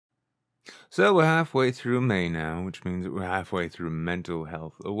So we're halfway through May now, which means that we're halfway through Mental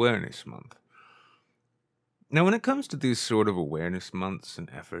Health Awareness Month. Now, when it comes to these sort of awareness months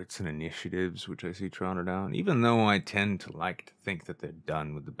and efforts and initiatives which I see trotted out, even though I tend to like to think that they're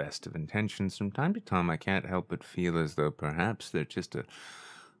done with the best of intentions, from time to time I can't help but feel as though perhaps they're just a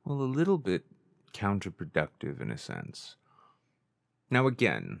little bit counterproductive in a sense. Now,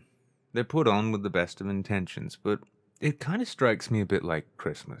 again, they're put on with the best of intentions, but it kind of strikes me a bit like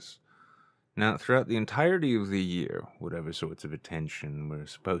Christmas. Now, throughout the entirety of the year, whatever sorts of attention we're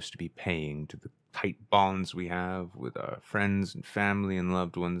supposed to be paying to the tight bonds we have with our friends and family and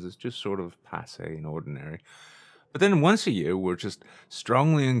loved ones is just sort of passe and ordinary. But then once a year, we're just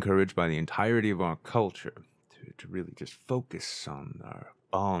strongly encouraged by the entirety of our culture to really just focus on our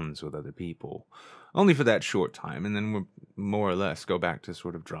bonds with other people, only for that short time, and then we'll more or less go back to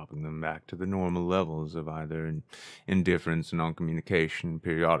sort of dropping them back to the normal levels of either indifference, non-communication,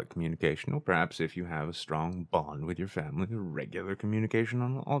 periodic communication, or perhaps if you have a strong bond with your family, regular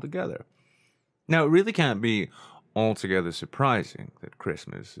communication altogether. Now, it really can't be altogether surprising that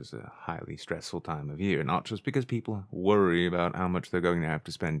Christmas is a highly stressful time of year, not just because people worry about how much they're going to have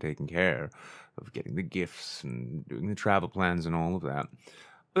to spend taking care of getting the gifts and doing the travel plans and all of that,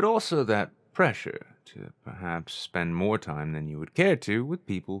 but also that pressure to perhaps spend more time than you would care to with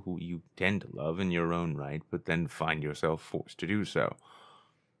people who you tend to love in your own right, but then find yourself forced to do so.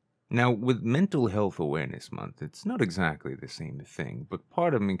 Now, with Mental Health Awareness Month, it's not exactly the same thing, but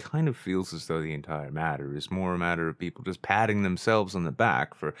part of me kind of feels as though the entire matter is more a matter of people just patting themselves on the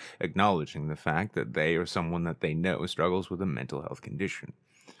back for acknowledging the fact that they or someone that they know struggles with a mental health condition.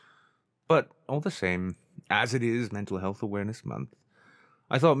 But all the same, as it is Mental Health Awareness Month,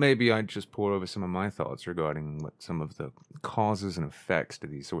 I thought maybe I'd just pour over some of my thoughts regarding what some of the causes and effects to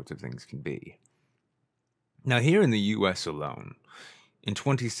these sorts of things can be. Now, here in the US alone, in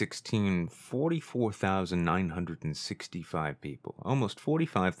 2016, 44,965 people, almost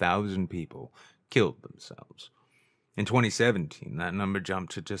 45,000 people, killed themselves. In 2017, that number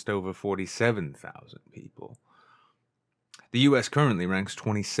jumped to just over 47,000 people. The US currently ranks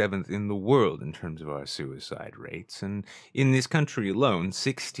 27th in the world in terms of our suicide rates, and in this country alone,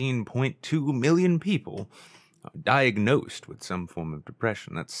 16.2 million people are diagnosed with some form of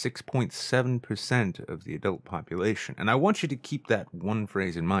depression. That's 6.7% of the adult population. And I want you to keep that one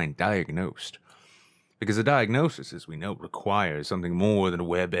phrase in mind, diagnosed. Because a diagnosis, as we know, requires something more than a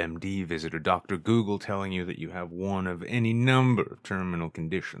WebMD visit or Dr. Google telling you that you have one of any number of terminal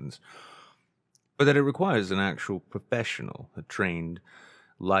conditions, but that it requires an actual professional, a trained,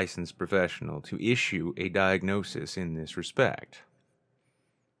 licensed professional, to issue a diagnosis in this respect.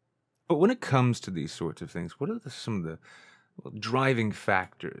 But when it comes to these sorts of things, what are some of the driving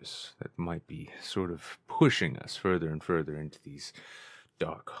factors that might be sort of pushing us further and further into these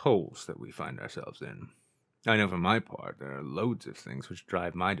dark holes that we find ourselves in? I know for my part, there are loads of things which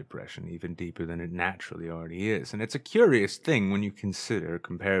drive my depression even deeper than it naturally already is, and it's a curious thing when you consider a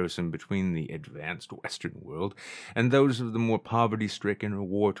comparison between the advanced Western world and those of the more poverty-stricken or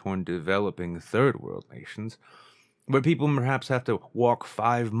war-torn developing third world nations, where people perhaps have to walk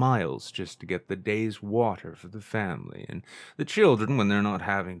 5 miles just to get the day's water for the family, and the children, when they're not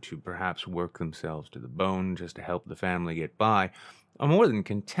having to perhaps work themselves to the bone just to help the family get by, are more than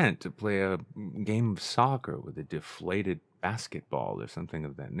content to play a game of soccer with a deflated basketball or something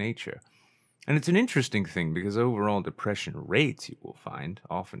of that nature. And it's an interesting thing because overall depression rates, you will find,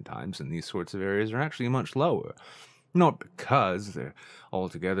 oftentimes in these sorts of areas, are actually much lower. Not because they're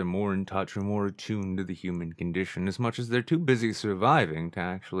altogether more in touch or more attuned to the human condition, as much as they're too busy surviving to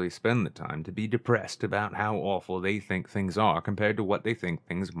actually spend the time to be depressed about how awful they think things are compared to what they think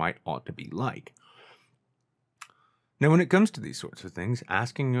things might ought to be like. Now, when it comes to these sorts of things,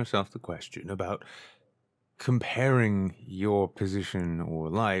 asking yourself the question about comparing your position or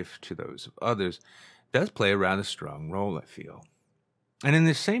life to those of others does play a rather strong role, I feel. And in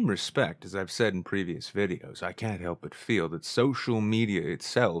the same respect, as I've said in previous videos, I can't help but feel that social media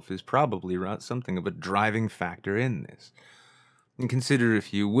itself is probably something of a driving factor in this. And consider,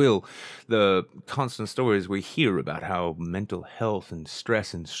 if you will, the constant stories we hear about how mental health and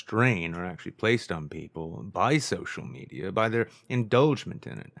stress and strain are actually placed on people by social media, by their indulgence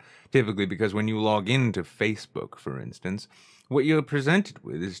in it. Typically because when you log into Facebook, for instance, what you're presented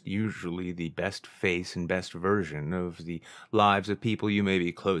with is usually the best face and best version of the lives of people you may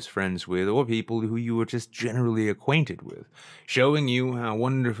be close friends with or people who you are just generally acquainted with, showing you how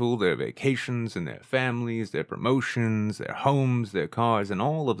wonderful their vacations and their families, their promotions, their homes, their cars, and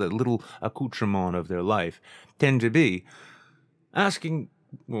all of the little accoutrement of their life tend to be, asking,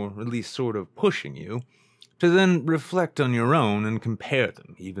 or at least sort of pushing you, to then reflect on your own and compare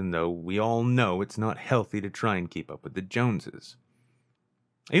them, even though we all know it's not healthy to try and keep up with the Joneses.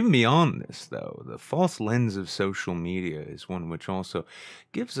 Even beyond this, though, the false lens of social media is one which also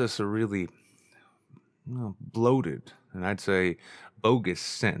gives us a really bloated, and I'd say bogus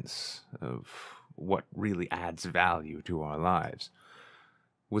sense of what really adds value to our lives.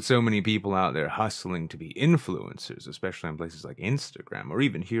 With so many people out there hustling to be influencers, especially on places like Instagram or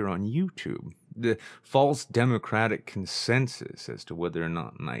even here on YouTube, the false democratic consensus as to whether or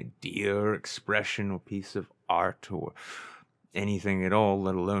not an idea or expression or piece of art or anything at all,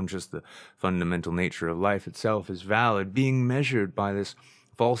 let alone just the fundamental nature of life itself, is valid, being measured by this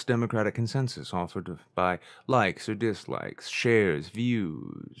false democratic consensus offered by likes or dislikes, shares,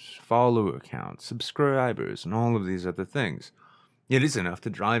 views, follower counts, subscribers, and all of these other things. It is enough to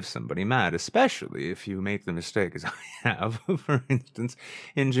drive somebody mad, especially if you make the mistake, as I have, for instance,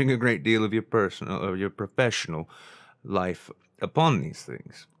 hinging a great deal of your personal or your professional life upon these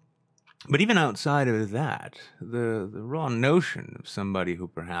things. But even outside of that, the raw notion of somebody who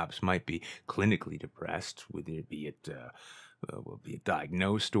perhaps might be clinically depressed, whether be it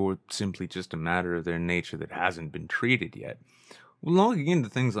diagnosed or simply just a matter of their nature that hasn't been treated yet, logging into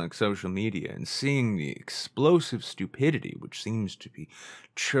things like social media and seeing the explosive stupidity which seems to be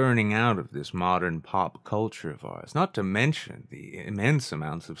churning out of this modern pop culture of ours, not to mention the immense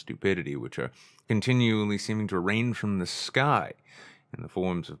amounts of stupidity which are continually seeming to rain from the sky in the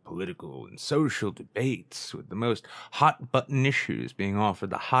forms of political and social debates, with the most hot-button issues being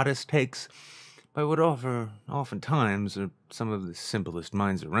offered the hottest takes by what oftentimes are some of the simplest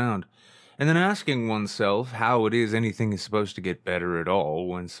minds around, and then asking oneself how it is anything is supposed to get better at all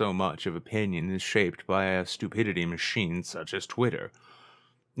when so much of opinion is shaped by a stupidity machine such as Twitter.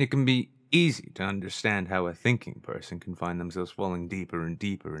 It can be easy to understand how a thinking person can find themselves falling deeper and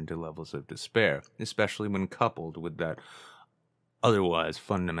deeper into levels of despair, especially when coupled with that otherwise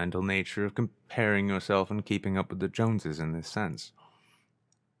fundamental nature of comparing yourself and keeping up with the Joneses in this sense.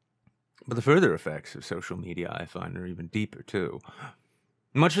 But the further effects of social media, I find, are even deeper, too.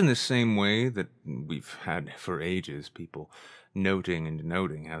 Much in the same way that we've had for ages people noting and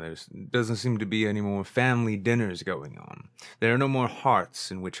denoting how there doesn't seem to be any more family dinners going on. There are no more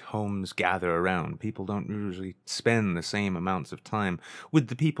hearths in which homes gather around. People don't usually spend the same amounts of time with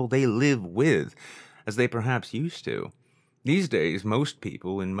the people they live with as they perhaps used to. These days, most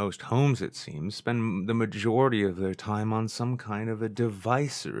people in most homes, it seems, spend the majority of their time on some kind of a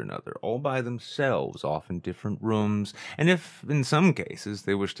device or another, all by themselves, off in different rooms, and if, in some cases,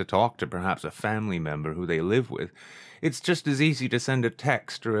 they wish to talk to perhaps a family member who they live with, it's just as easy to send a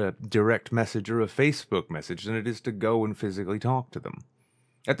text or a direct message or a Facebook message than it is to go and physically talk to them.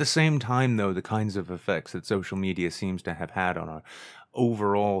 At the same time, though, the kinds of effects that social media seems to have had on our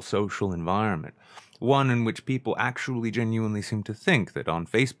overall social environment, one in which people actually genuinely seem to think that on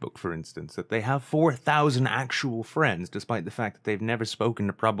Facebook, for instance, that they have 4,000 actual friends, despite the fact that they've never spoken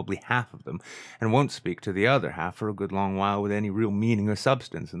to probably half of them, and won't speak to the other half for a good long while with any real meaning or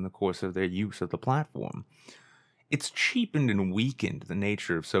substance in the course of their use of the platform. It's cheapened and weakened the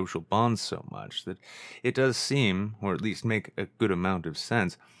nature of social bonds so much that it does seem, or at least make a good amount of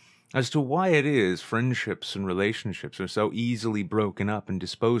sense, as to why it is friendships and relationships are so easily broken up and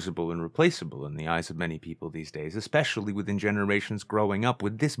disposable and replaceable in the eyes of many people these days, especially within generations growing up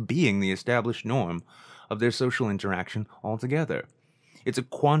with this being the established norm of their social interaction altogether. It's a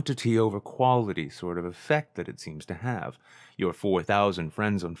quantity over quality sort of effect that it seems to have. Your 4,000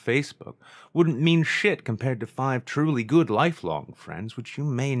 friends on Facebook wouldn't mean shit compared to 5 truly good lifelong friends, which you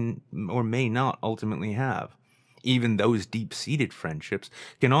may or may not ultimately have. Even those deep-seated friendships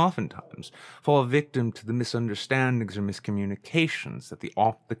can oftentimes fall victim to the misunderstandings or miscommunications that the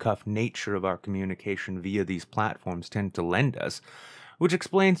off-the-cuff nature of our communication via these platforms tend to lend us, which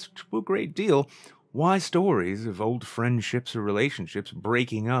explains to a great deal why stories of old friendships or relationships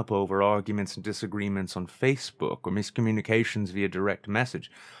breaking up over arguments and disagreements on Facebook or miscommunications via direct message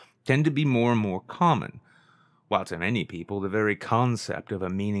tend to be more and more common, while to many people the very concept of a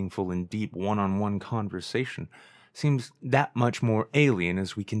meaningful and deep one-on-one conversation seems that much more alien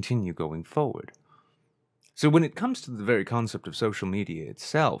as we continue going forward. So when it comes to the very concept of social media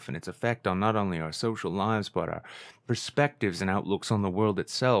itself and its effect on not only our social lives but our perspectives and outlooks on the world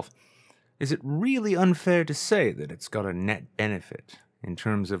itself, is it really unfair to say that it's got a net benefit in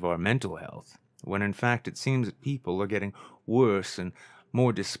terms of our mental health, when in fact it seems that people are getting worse and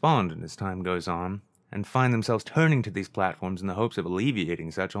more despondent as time goes on, and find themselves turning to these platforms in the hopes of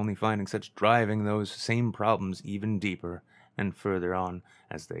alleviating such, only finding such driving those same problems even deeper and further on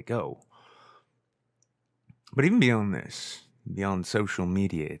as they go? But even beyond this, beyond social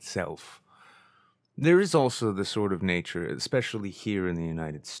media itself, There is also the sort of nature, especially here in the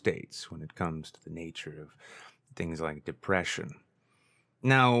United States, when it comes to the nature of things like depression.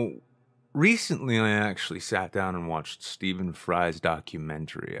 Now, recently I actually sat down and watched Stephen Fry's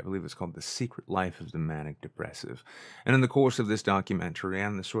documentary. I believe it's called The Secret Life of the Manic Depressive. And in the course of this documentary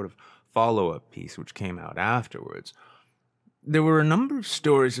and the sort of follow-up piece which came out afterwards, there were a number of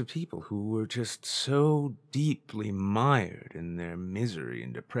stories of people who were just so deeply mired in their misery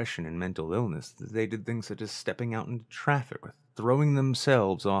and depression and mental illness that they did things such as stepping out into traffic or throwing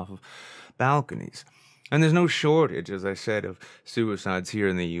themselves off of balconies. And there's no shortage, as I said, of suicides here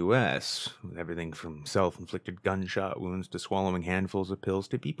in the U.S., with everything from self-inflicted gunshot wounds to swallowing handfuls of pills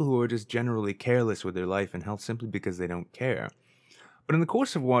to people who are just generally careless with their life and health simply because they don't care. But in the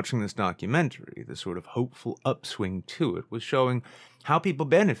course of watching this documentary, the sort of hopeful upswing to it was showing how people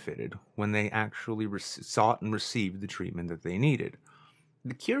benefited when they actually sought and received the treatment that they needed.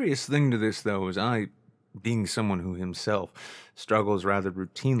 The curious thing to this, though, is being someone who himself struggles rather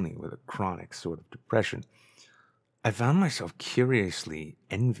routinely with a chronic sort of depression, I found myself curiously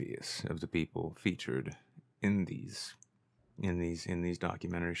envious of the people featured in these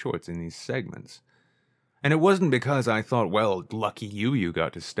documentary shorts, in these segments. And it wasn't because I thought, well, lucky you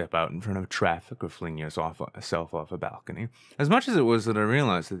got to step out in front of traffic or fling yourself off a balcony, as much as it was that I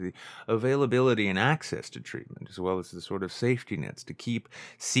realized that the availability and access to treatment, as well as the sort of safety nets to keep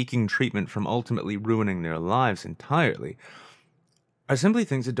seeking treatment from ultimately ruining their lives entirely, are simply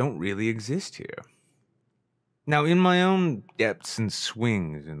things that don't really exist here. Now, in my own depths and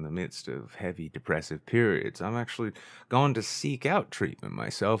swings in the midst of heavy depressive periods, I've actually gone to seek out treatment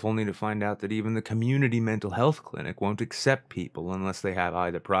myself, only to find out that even the community mental health clinic won't accept people unless they have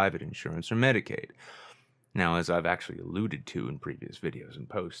either private insurance or Medicaid. Now, as I've actually alluded to in previous videos and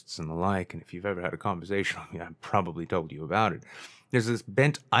posts and the like, and if you've ever had a conversation with me, I've probably told you about it, there's this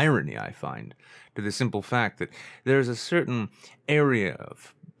bent irony I find to the simple fact that there's a certain area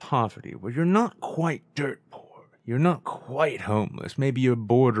of poverty where you're not quite dirt poor. You're not quite homeless. Maybe you're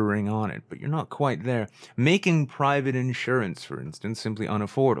bordering on it, but you're not quite there. Making private insurance, for instance, simply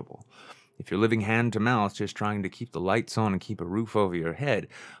unaffordable. If you're living hand to mouth, just trying to keep the lights on and keep a roof over your head,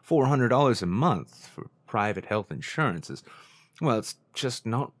 $400 a month for private health insurance is, well, it's just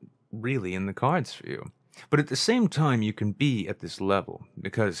not really in the cards for you. But at the same time, you can be at this level,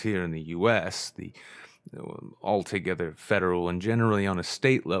 because here in the U.S., the altogether federal and generally on a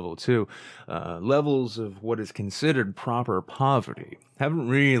state level too, levels of what is considered proper poverty haven't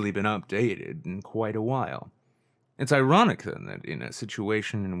really been updated in quite a while. It's ironic then that in a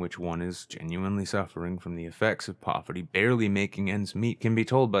situation in which one is genuinely suffering from the effects of poverty, barely making ends meet, can be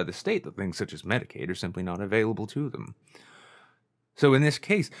told by the state that things such as Medicaid are simply not available to them. So in this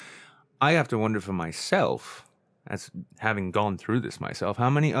case, I have to wonder for myself, as having gone through this myself, how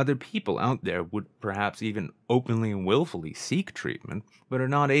many other people out there would perhaps even openly and willfully seek treatment, but are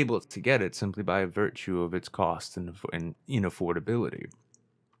not able to get it simply by virtue of its cost and inaffordability.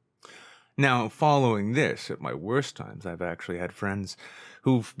 Now, following this, at my worst times, I've actually had friends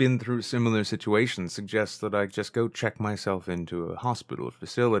who've been through similar situations suggest that I just go check myself into a hospital or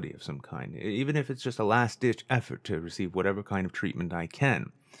facility of some kind, even if it's just a last-ditch effort to receive whatever kind of treatment I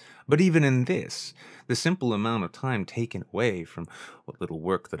can. But even in this, the simple amount of time taken away from what little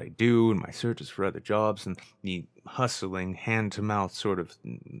work that I do and my searches for other jobs and the hustling, hand-to-mouth sort of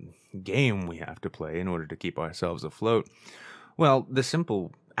game we have to play in order to keep ourselves afloat, well, the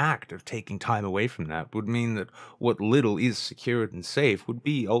simple act of taking time away from that would mean that what little is secured and safe would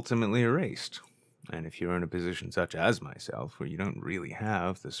be ultimately erased. And if you're in a position such as myself, where you don't really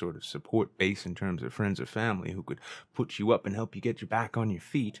have the sort of support base in terms of friends or family who could put you up and help you get you back on your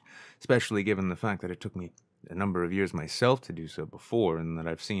feet, especially given the fact that it took me a number of years myself to do so before, and that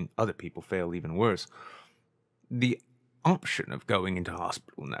I've seen other people fail even worse, the option of going into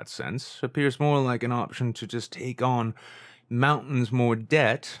hospital in that sense appears more like an option to just take on mountains more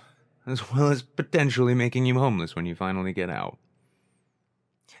debt, as well as potentially making you homeless when you finally get out.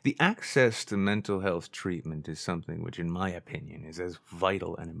 The access to mental health treatment is something which, in my opinion, is as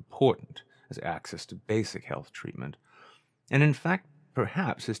vital and important as access to basic health treatment, and in fact,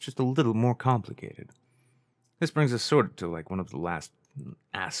 perhaps it's just a little more complicated. This brings us sort of to like one of the last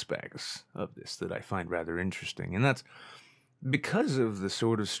aspects of this that I find rather interesting, and that's because of the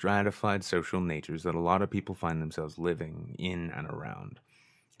sort of stratified social natures that a lot of people find themselves living in and around,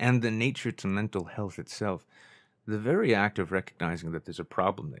 and the nature to mental health itself. The very act of recognizing that there's a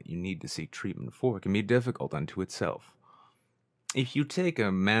problem that you need to seek treatment for can be difficult unto itself. If you take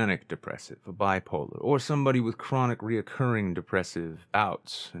a manic depressive, a bipolar, or somebody with chronic reoccurring depressive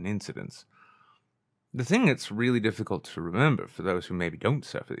bouts and incidents, the thing that's really difficult to remember for those who maybe don't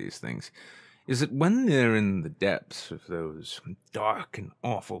suffer these things is that when they're in the depths of those dark and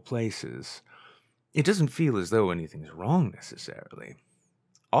awful places, it doesn't feel as though anything's wrong necessarily.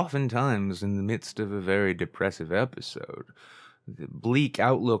 Oftentimes, in the midst of a very depressive episode, the bleak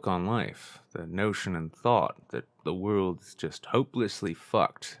outlook on life, the notion and thought that the world's just hopelessly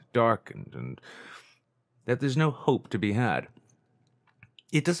fucked, darkened, and that there's no hope to be had,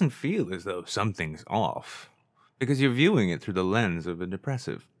 it doesn't feel as though something's off, because you're viewing it through the lens of a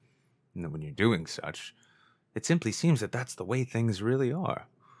depressive. And when you're doing such, it simply seems that that's the way things really are.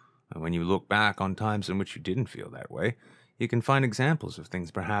 And when you look back on times in which you didn't feel that way, you can find examples of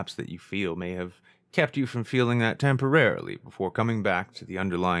things perhaps that you feel may have kept you from feeling that temporarily before coming back to the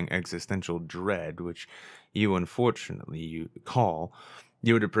underlying existential dread which you unfortunately call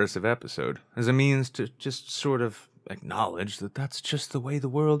your depressive episode, as a means to just sort of acknowledge that that's just the way the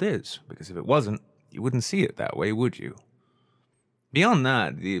world is, because if it wasn't, you wouldn't see it that way, would you? Beyond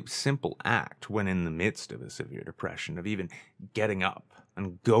that, the simple act when in the midst of a severe depression of even getting up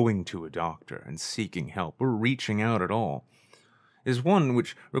and going to a doctor and seeking help or reaching out at all is one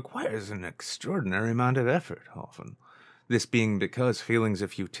which requires an extraordinary amount of effort often. This being because feelings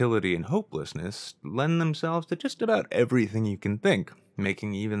of futility and hopelessness lend themselves to just about everything you can think,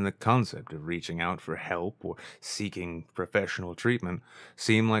 making even the concept of reaching out for help or seeking professional treatment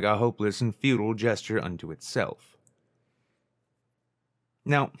seem like a hopeless and futile gesture unto itself.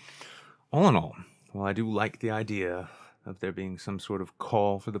 Now, all in all, while I do like the idea of there being some sort of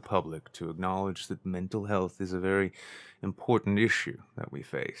call for the public to acknowledge that mental health is a very important issue that we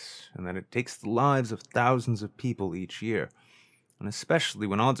face, and that it takes the lives of thousands of people each year, and especially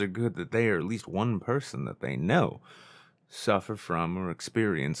when odds are good that they or at least one person that they know suffer from or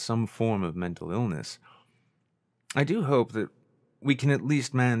experience some form of mental illness, I do hope that we can at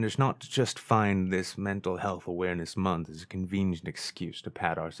least manage not to just find this Mental Health Awareness Month as a convenient excuse to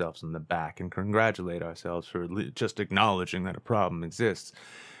pat ourselves on the back and congratulate ourselves for just acknowledging that a problem exists,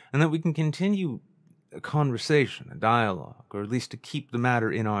 and that we can continue a conversation, a dialogue, or at least to keep the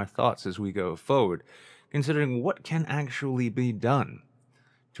matter in our thoughts as we go forward, considering what can actually be done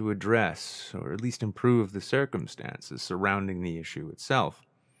to address or at least improve the circumstances surrounding the issue itself.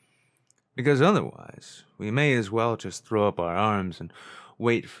 Because otherwise, we may as well just throw up our arms and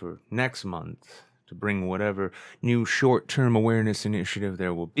wait for next month to bring whatever new short-term awareness initiative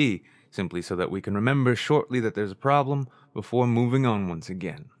there will be, simply so that we can remember shortly that there's a problem before moving on once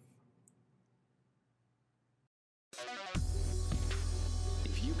again.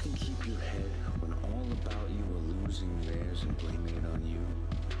 If you can keep your head when all about you are losing theirs and blaming it on you,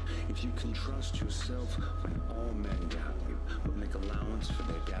 if you can trust yourself when all men doubt you, but make allowance for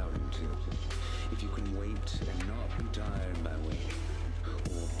their doubting too, if you can wait and not be tired by waiting,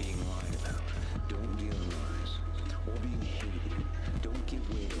 or being lied about, don't deal in lies, or being hated, don't give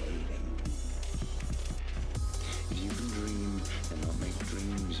way to hating. If you can dream and not make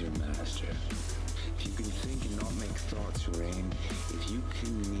dreams your master, if you can think and not make thoughts your aim, if you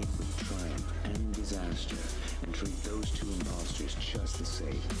can meet with triumph and disaster and treat those two impostors just the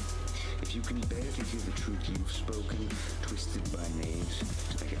same, if you can bear to hear the truth you've spoken, twisted by knaves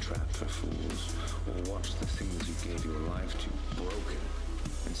to make a trap for fools, or watch the things you gave